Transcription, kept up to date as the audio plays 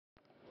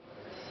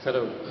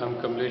Hello, I'm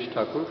Kamlesh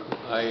Thakur.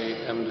 I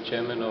am the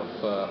chairman of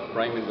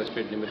Prime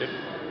Investrade Limited.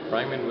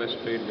 Prime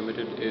Investrade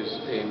Limited is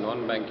a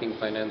non-banking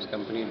finance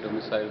company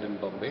domiciled in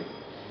Bombay,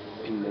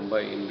 in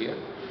Mumbai, India,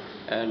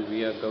 and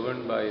we are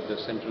governed by the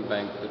central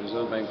bank, the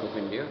Reserve Bank of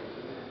India.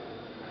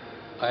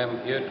 I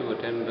am here to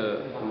attend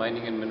the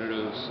Mining and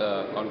Minerals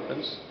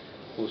conference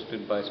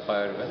hosted by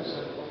Spire Events,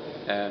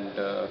 and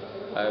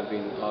I have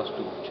been asked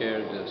to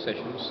chair the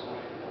sessions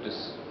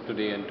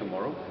today and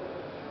tomorrow.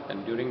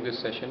 And during this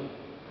session,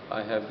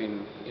 I have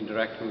been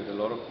interacting with a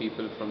lot of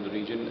people from the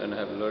region and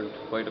have learned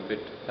quite a bit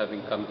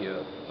having come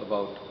here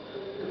about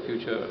the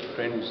future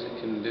trends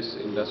in this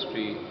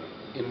industry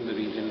in the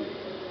region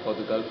for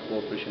the Gulf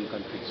Cooperation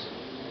countries.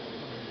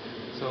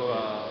 So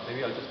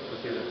maybe I'll just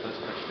proceed with the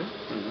first question.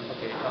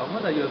 Okay,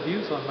 what are your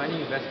views on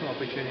mining investment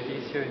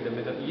opportunities here in the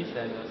Middle East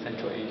and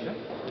Central Asia?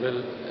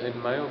 Well, in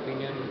my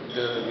opinion,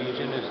 the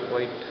region is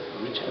quite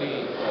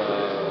richly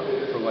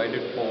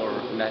provided for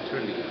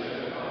naturally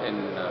in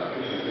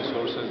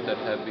resources that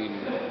have been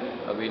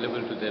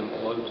available to them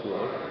all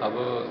throughout.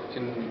 However,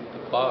 in the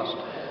past,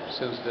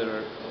 since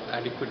there are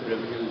adequate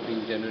revenues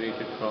being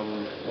generated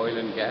from oil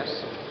and gas,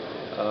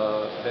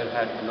 there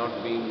had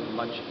not been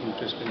much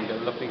interest in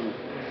developing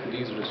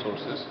these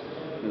resources.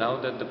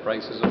 Now that the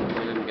prices of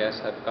oil and gas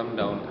have come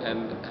down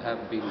and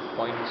have been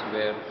points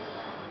where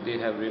they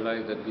have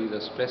realized that these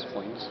are stress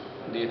points,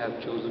 they have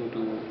chosen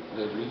to,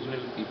 the regional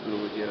people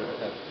over here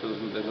have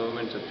chosen, the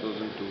governments have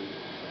chosen to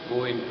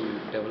go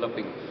into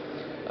developing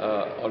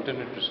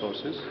alternate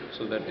resources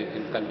so that they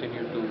can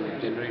continue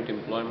to generate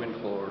employment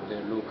for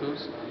their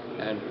locals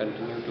and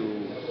continue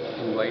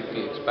to invite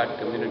the expat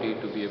community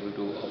to be able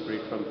to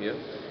operate from here,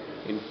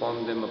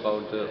 inform them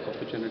about the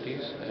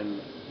opportunities,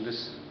 and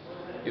this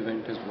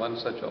event is one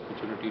such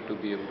opportunity to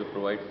be able to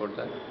provide for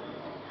that.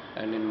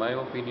 And in my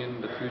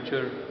opinion, the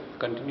future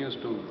continues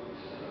to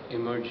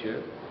emerge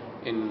here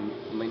in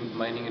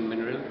mining and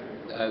mineral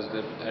as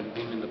there had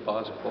been in the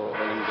past for oil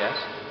and gas.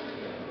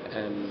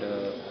 And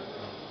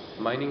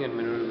mining and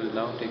mineral will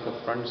now take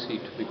a front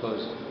seat because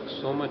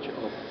so much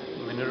of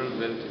mineral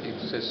wealth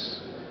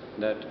exists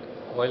that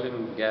oil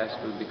and gas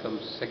will become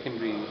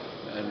secondary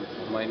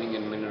and mining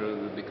and mineral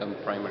will become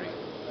primary.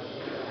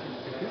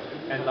 Thank you.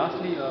 And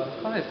lastly,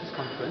 how has this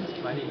conference,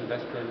 Mining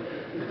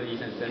Investment Middle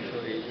East and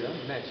Central Asia,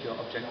 met your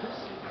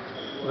objectives?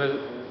 Well,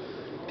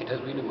 it has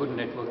been a good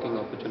networking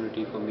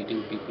opportunity for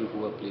meeting people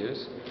who are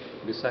players.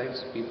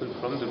 Besides people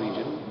from the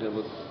region, there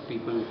were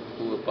people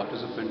who were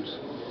participants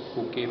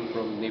who came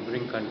from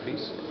neighboring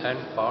countries and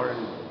far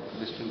and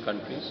distant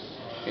countries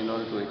in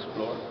order to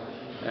explore.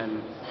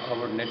 And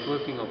our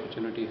networking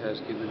opportunity has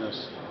given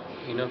us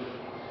enough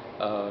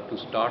to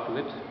start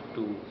with,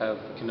 to have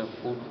enough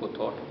food for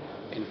thought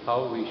in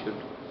how we should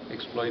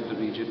exploit the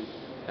region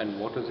and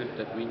what is it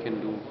that we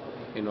can do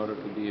in order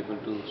to be able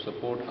to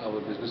support our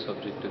business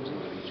objectives in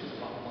the region.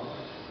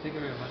 Thank you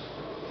very much.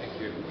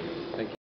 Thank you.